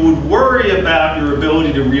 then you would worry about your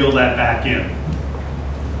ability to reel that back in.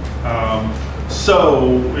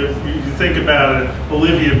 So if you think about it,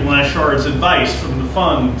 Olivia Blanchard's advice from the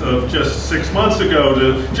fund of just 6 months ago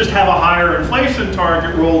to just have a higher inflation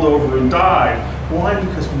target rolled over and died. Why?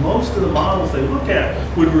 Because most of the models they look at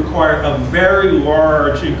would require a very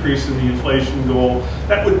large increase in the inflation goal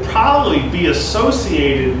that would probably be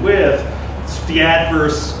associated with the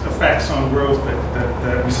adverse effects on growth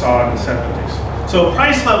that we saw in the 70s. So a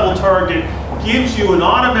price level target gives you an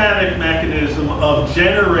automatic mechanism of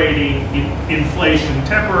generating inflation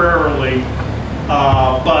temporarily,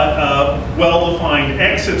 but a well-defined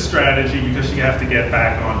exit strategy because you have to get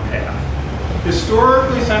back on path.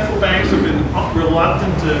 Historically, central banks have been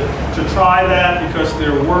reluctant to try that because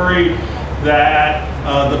they're worried that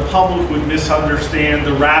the public would misunderstand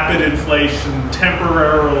the rapid inflation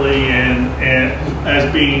temporarily and as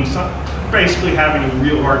being basically having a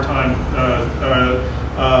real hard time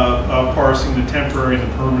parsing the temporary and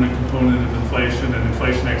the permanent component of inflation, and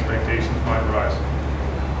inflation expectations might rise.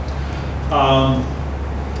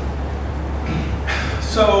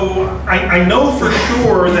 So I know for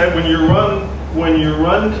sure that when you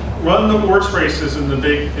run the horse races in the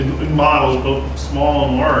in models, both small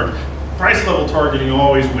and large, price level targeting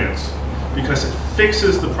always wins because it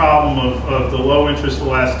fixes the problem of the low interest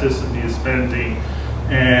elasticity of spending,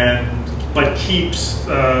 but keeps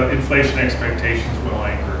inflation expectations well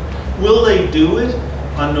anchored. Will they do it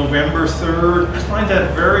on November 3rd? I find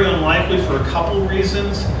that very unlikely for a couple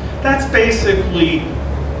reasons. That's basically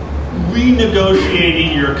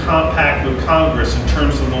renegotiating your compact with Congress in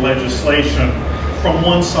terms of the legislation from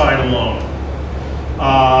one side alone.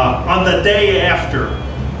 On the day after,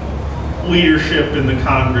 leadership in the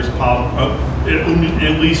Congress,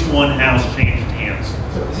 at least one house changed hands.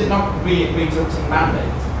 So is it not re-exalting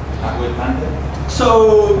mandate? That word mandate?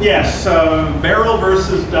 So yes, Merrill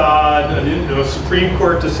versus Dodd, a Supreme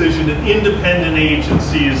Court decision, an independent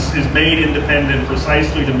agency is made independent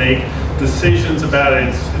precisely to make decisions about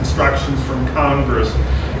its instructions from Congress.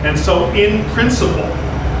 And so in principle,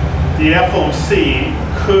 the FOMC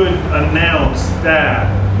could announce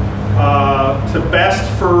that to best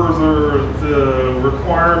further the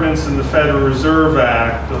requirements in the Federal Reserve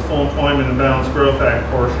Act, the Full Employment and Balanced Growth Act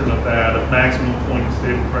portion of that, of maximum employment,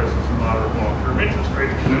 stable prices, and moderate long-term interest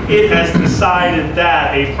rates, it has decided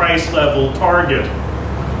that a price level target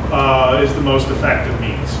is the most effective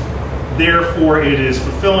means. Therefore, it is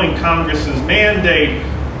fulfilling Congress's mandate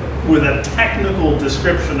with a technical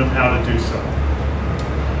description of how to do so.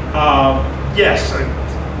 Yes, I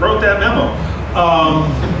wrote that memo.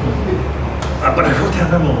 But I wrote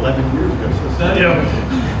that memo 11 years ago.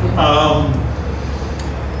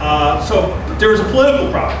 So there's a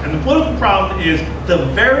political problem. And the political problem is the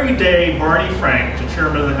very day Barney Frank, the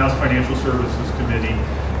chairman of the House Financial Services Committee,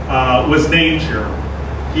 was named chairman,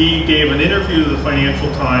 he gave an interview to the Financial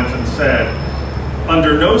Times and said,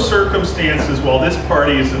 under no circumstances while this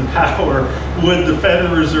party is in power would the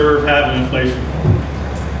Federal Reserve have an inflation goal.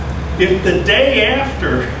 If the day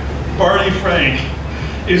after Barney Frank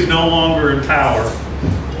is no longer in power,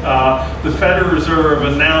 the Federal Reserve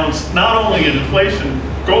announced not only an inflation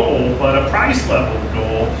goal, but a price level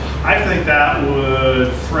goal, I think that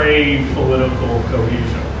would frame political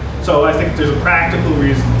cohesion. So I think there's a practical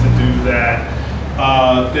reason to do that.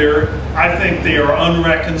 I think they are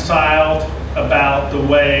unreconciled about the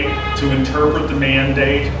way to interpret the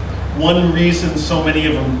mandate. One reason so many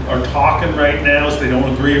of them are talking right now is they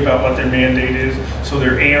don't agree about what their mandate is, so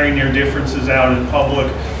they're airing their differences out in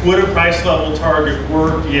public. Would a price level target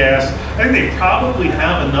work? Yes. I think they probably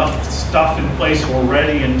have enough stuff in place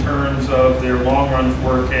already in terms of their long-run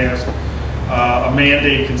forecast, a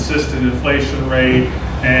mandate consistent inflation rate,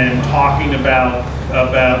 and talking about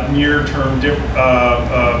near-term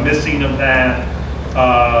missing of that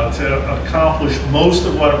to accomplish most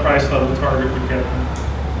of what a price level target would get them.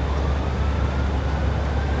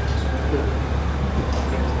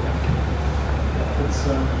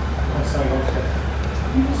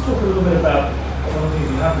 Can you just talk a little bit about one of the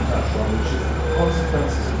things you haven't touched on, which is the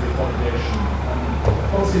consequences of the accommodation?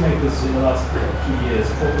 Policymakers in the last few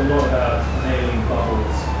years talked a lot about nailing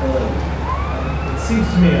bubbles early. It seems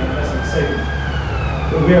to me, unless I'm mistaken,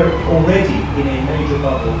 that we are already in a major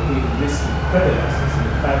bubble in risky credit assets,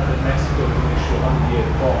 and the fact that Mexico can issue a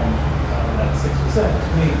 100-year bond at 6%, to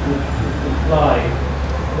me would imply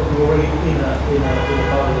that we're already in a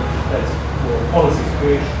bubble of defense or policy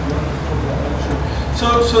creation.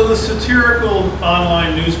 So the satirical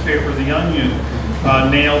online newspaper, The Onion,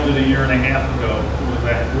 nailed it a year and a half ago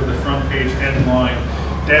with a front page headline,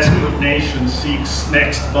 "Desperate Nation Seeks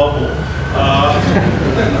Next Bubble."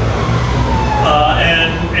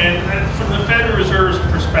 And from the Federal Reserve's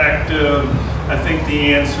perspective, I think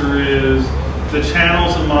the answer is the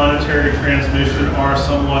channels of monetary transmission are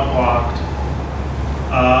somewhat blocked.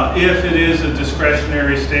 If it is a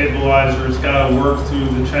discretionary stabilizer, it's got to work through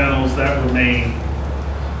the channels that remain.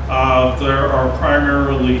 There are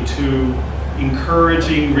primarily two: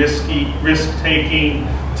 encouraging risk-taking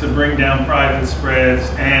to bring down private spreads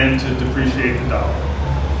and to depreciate the dollar.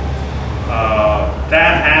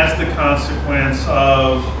 That has the consequence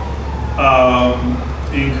of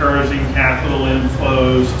encouraging capital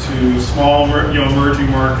inflows to small,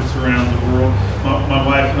 emerging markets around the world. My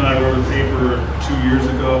wife and I wrote a paper 2 years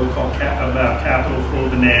ago called about capital flow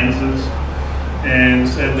bonanzas, and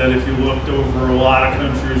said that if you looked over a lot of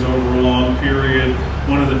countries over a long period,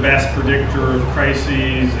 one of the best predictor of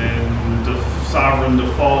crises and sovereign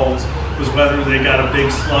defaults was whether they got a big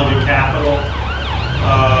slug of capital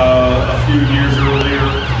a few years earlier,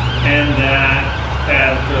 and that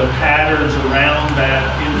the patterns around that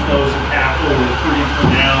inflows of capital were pretty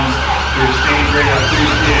pronounced. The exchange rate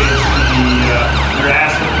appreciates, your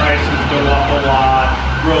asset prices go up a lot,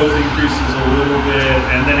 growth increases a little bit,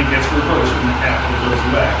 and then it gets reversed when the capital goes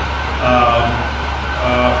away.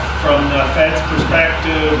 From the Fed's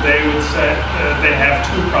perspective, they would say they have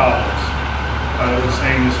two problems. I was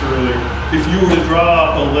saying this earlier. If you were to draw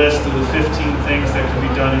up a list of the 15 things that could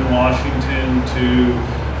be done in Washington to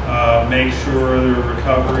make sure the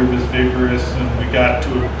recovery was vigorous and we got to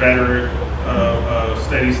a better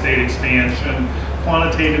steady state expansion,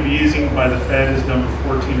 quantitative easing by the Fed is number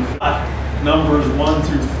 14 or 15. Numbers 1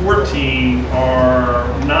 through 14 are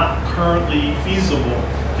not currently feasible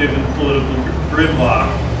given political gridlock.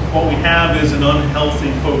 What we have is an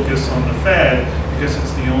unhealthy focus on the Fed because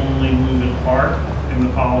it's the only moving part in the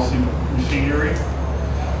policy machinery.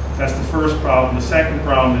 That's the first problem. The second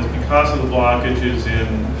problem is because of the blockages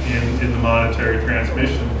in the monetary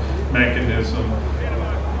transmission mechanism,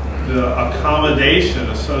 the accommodation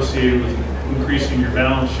associated with increasing your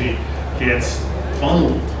balance sheet gets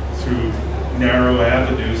funneled through narrow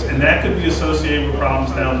avenues, and that could be associated with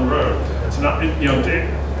problems down the road. It's not,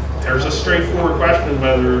 there's a straightforward question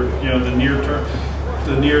whether the near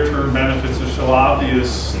term benefits are so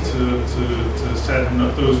obvious to set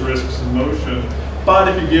those risks in motion. But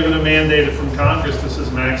if you're given a mandate from Congress that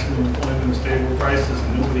says maximum employment and stable prices,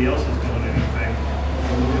 and nobody else is doing anything.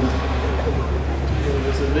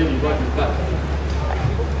 There's a lady right in the back.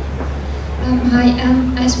 Hi,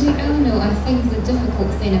 as we all know, I think the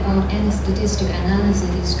difficult thing about any statistical analysis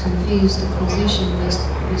is confuse the causation with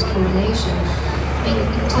correlation. In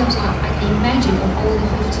terms of, I can imagine of all the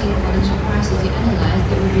 15 financial crises you analyze,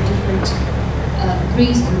 there will be different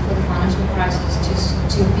reasons for the financial crisis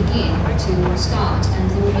to begin, to start, and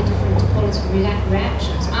there will be different policy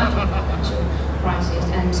reactions after the financial crisis,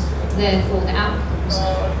 and therefore the outcomes.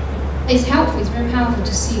 It's very helpful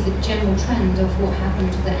to see the general trend of what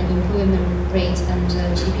happened to the unemployment rate and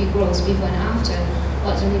GDP growth before and after,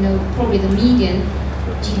 but probably the median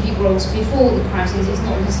GDP growth before the crisis is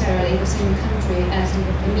not necessarily the same country as the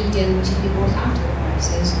median GDP growth after the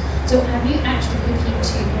crisis. So have you actually looked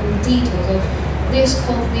into details of this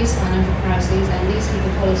caused this financial crisis and this is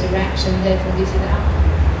the policy reaction, therefore this is the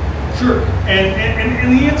outcome? Sure,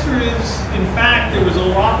 and the answer is, in fact, there was a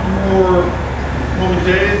lot more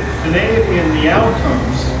homogeneity in the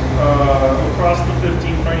outcomes across the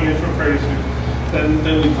 15 financial crises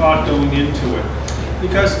than we thought going into it.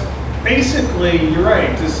 Because basically, you're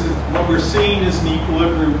right, this is what we're seeing is an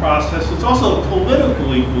equilibrium process. It's also a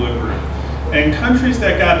political equilibrium. And countries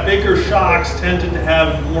that got bigger shocks tended to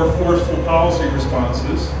have more forceful policy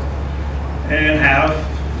responses and have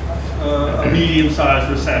a medium-sized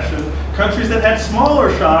recession. Countries that had smaller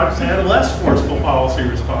shocks had less forceful policy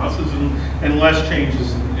responses and less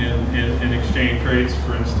changes in exchange rates,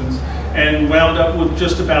 for instance, and wound up with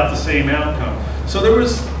just about the same outcome. So there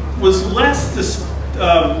was less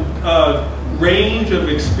range of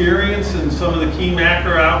experience in some of the key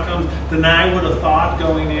macro outcomes than I would have thought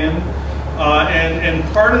going in. And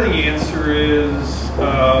part of the answer is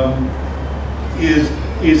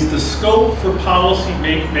the scope for policy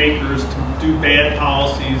makers to do bad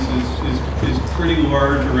policies is pretty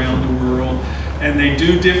large around the world, and they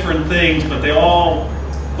do different things, but they all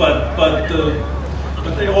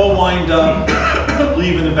wind up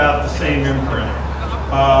leaving about the same imprint.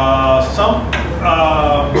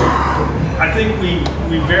 I think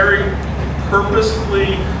we very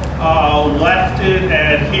purposefully left it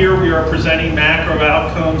at here we are presenting macro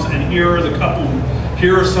outcomes, and here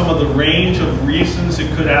are some of the range of reasons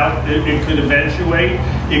it could eventuate.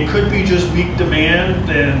 It could be just weak demand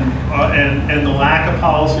and the lack of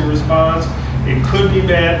policy response. It could be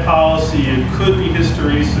bad policy. It could be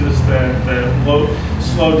hysteresis that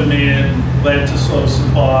slow demand led to slow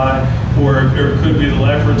supply, or it could be the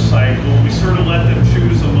leverage cycle. We sort of let them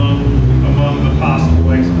choose among the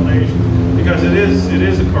possible explanations because it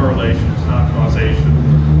is a correlation. It's not causation.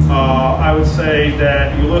 I would say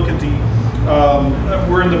that you look at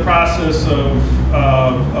we're in the process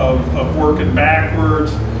of working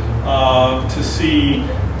backwards to see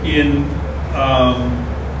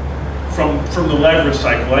from the leverage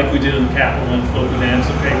cycle, like we did in the capital inflow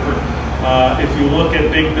bonanza paper. If you look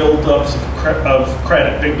at big buildups of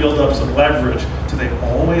credit, big buildups of leverage, do they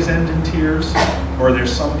always end in tears, or are there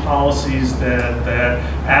some policies that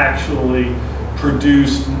actually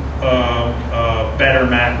produce better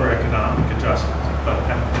macroeconomic adjustments?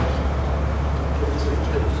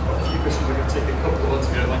 Questions. We're going to take a couple of ones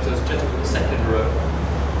ago, like those gentlemen in the second row,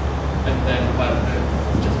 and then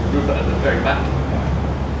just Rupert at the very back.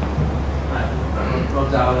 Rod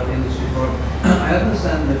Dowell at the Industry Forum. I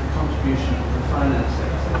understand the contribution of the finance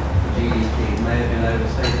sector to GDP may have been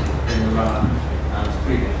overstated in the run-up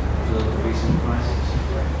previous to the recent crisis.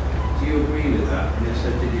 Do you agree with that? And if so,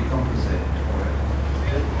 did you compensate for it?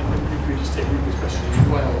 If we just take Ruby's question as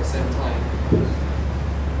well at the same time.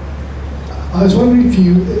 I was wondering if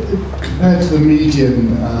you, compared to the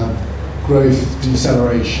median growth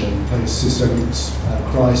deceleration post-systemic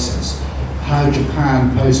crisis, how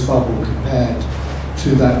Japan post-bubble compared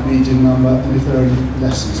to that median number, and if there are any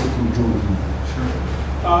lessons that can be drawn from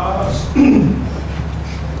that?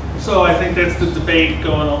 So I think that's the debate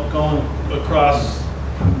going across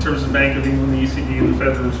in terms of Bank of England, the ECB, and the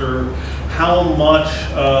Federal Reserve. How much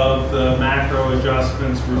of the macro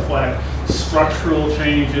adjustments reflect structural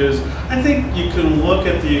changes? I think you can look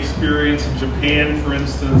at the experience in Japan, for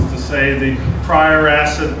instance, to say the prior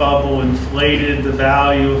asset bubble inflated the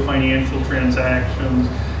value of financial transactions.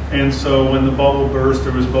 And so when the bubble burst,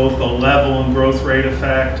 there was both a level and growth rate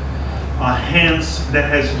effect. Hence, that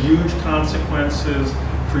has huge consequences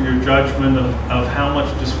for your judgment of how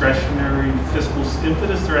much discretionary fiscal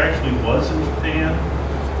impetus there actually was in Japan.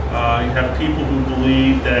 You have people who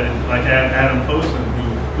believe that, like Adam Posen,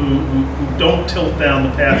 who don't tilt down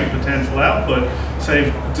the path of potential output,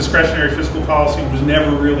 say discretionary fiscal policy was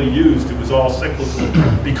never really used. It was all cyclical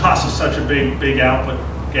because of such a big output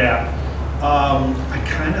gap. I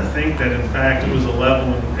kind of think that, in fact, it was a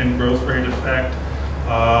level and growth rate effect.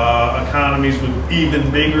 Economies with even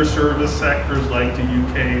bigger service sectors, like the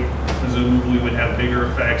UK, presumably would have bigger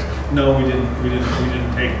effects. No, we didn't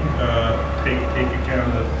take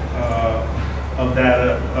account of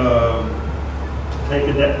that. Take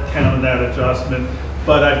account of that adjustment.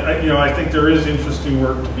 But I think there is interesting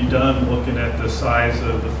work to be done looking at the size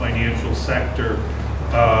of the financial sector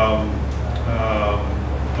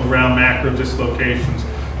around macro dislocations.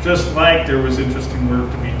 Just like there was interesting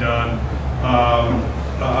work to be done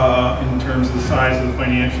in terms of the size of the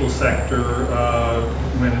financial sector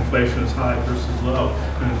when inflation is high versus low.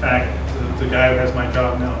 And in fact, the guy who has my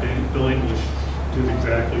job now, Bill English, did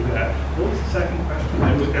exactly that. What was the second question?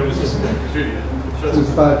 It was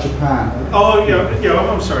about Japan. Oh, yeah,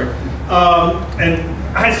 I'm sorry. And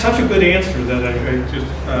I had such a good answer that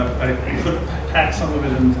I put pack some of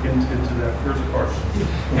it into that first part.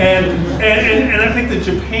 And I think the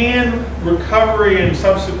Japan recovery and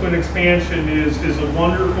subsequent expansion is a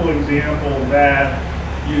wonderful example that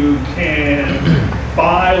you can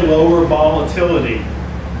buy lower volatility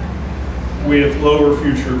with lower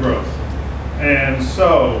future growth. And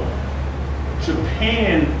so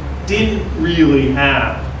Japan didn't really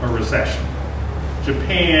have a recession.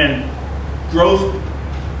 Japan growth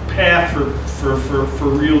path for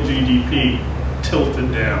real GDP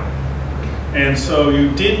tilted down. And so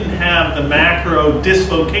you didn't have the macro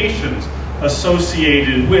dislocations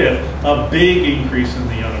associated with a big increase in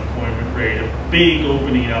the unemployment rate, a big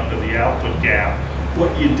opening up of the output gap.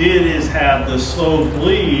 What you did is have the slow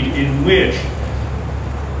bleed in which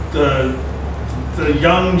the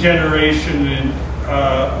young generation in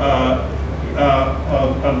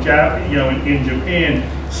Japan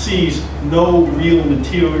sees no real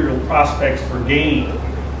material prospects for gain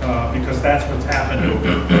because that's what's happened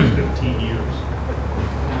over the past 15 years.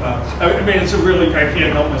 I mean, it's a really, I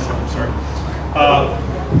can't help myself, I'm sorry.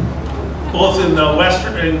 Both in the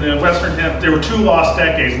Western Hemisphere, there were two lost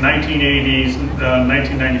decades, 1980s,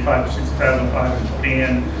 1995 to 2005 in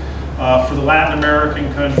Japan. For the Latin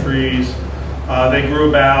American countries, they grew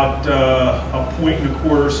about a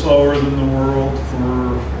 1.25 slower than the world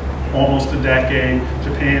for almost a decade.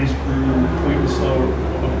 Japan's grew a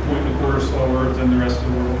 1.25 slower than the rest of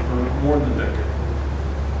the world for more than a decade.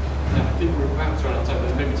 I think we're about to run out of time,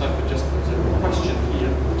 but maybe time for just a question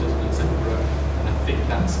here, just in the second row, and I think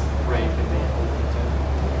that's Craig in the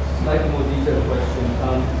slightly more detailed question.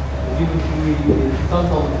 You agree,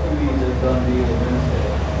 sometimes QE is a done deal on Wednesday,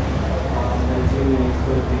 and it's really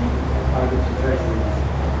sort of the target to Treasury.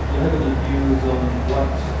 Do you have any views on what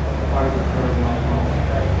target curve might be?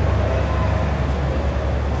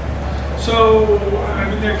 So,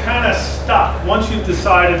 I mean, they're kind of stuck. Once you've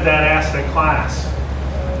decided that asset class,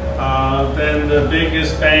 then the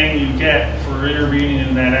biggest bang you get for intervening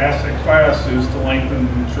in that asset class is to lengthen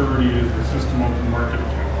the maturity of the system open market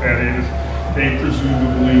account. That is, they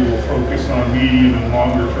presumably will focus on medium and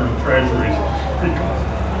longer term treasuries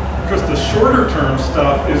because the shorter term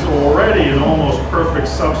stuff is already an almost perfect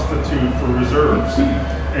substitute for reserves.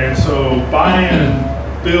 And so buying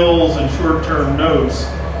bills and short term notes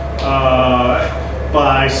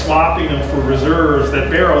by swapping them for reserves that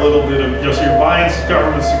bear a little bit of, so you're buying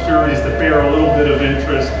government securities that bear a little bit of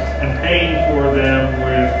interest and paying for them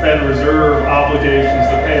with Federal Reserve obligations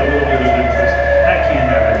that pay a little bit of interest, that can't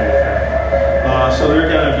have any effect. So they're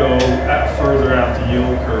going to go further out the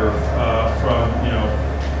yield curve from,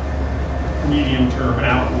 medium term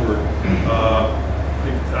outward.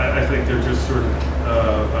 I think they're just sort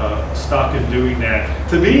of stuck in doing that.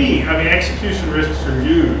 To me, I mean, execution risks are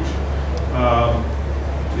huge.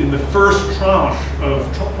 In the first tranche of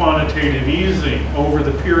quantitative easing over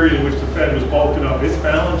the period in which the Fed was bulking up its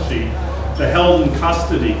balance sheet, the held in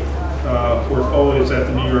custody portfolios at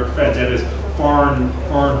the New York Fed, that is foreign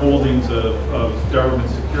holdings of government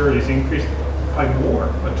securities, increased by more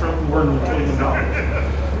than $1 trillion.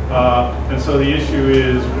 And so the issue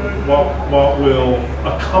is what will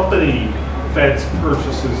accompany Fed's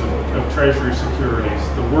purchases of Treasury securities.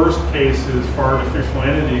 The worst case is foreign official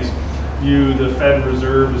entities view the Federal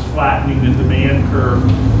Reserve as flattening the demand curve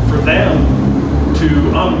for them to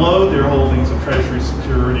unload their holdings of Treasury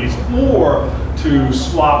securities or to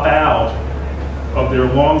swap out of their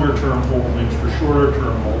longer term holdings for shorter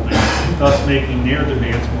term holdings, thus making their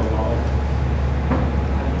demands more volatile.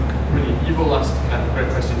 Really, you've all asked great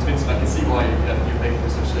questions. Vincent, I can see why you're making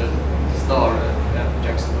such a star at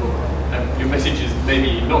Jackson Hole. Your message is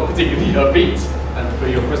maybe not particularly upbeat, but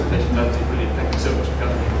your presentation has been brilliant. Thank you so much.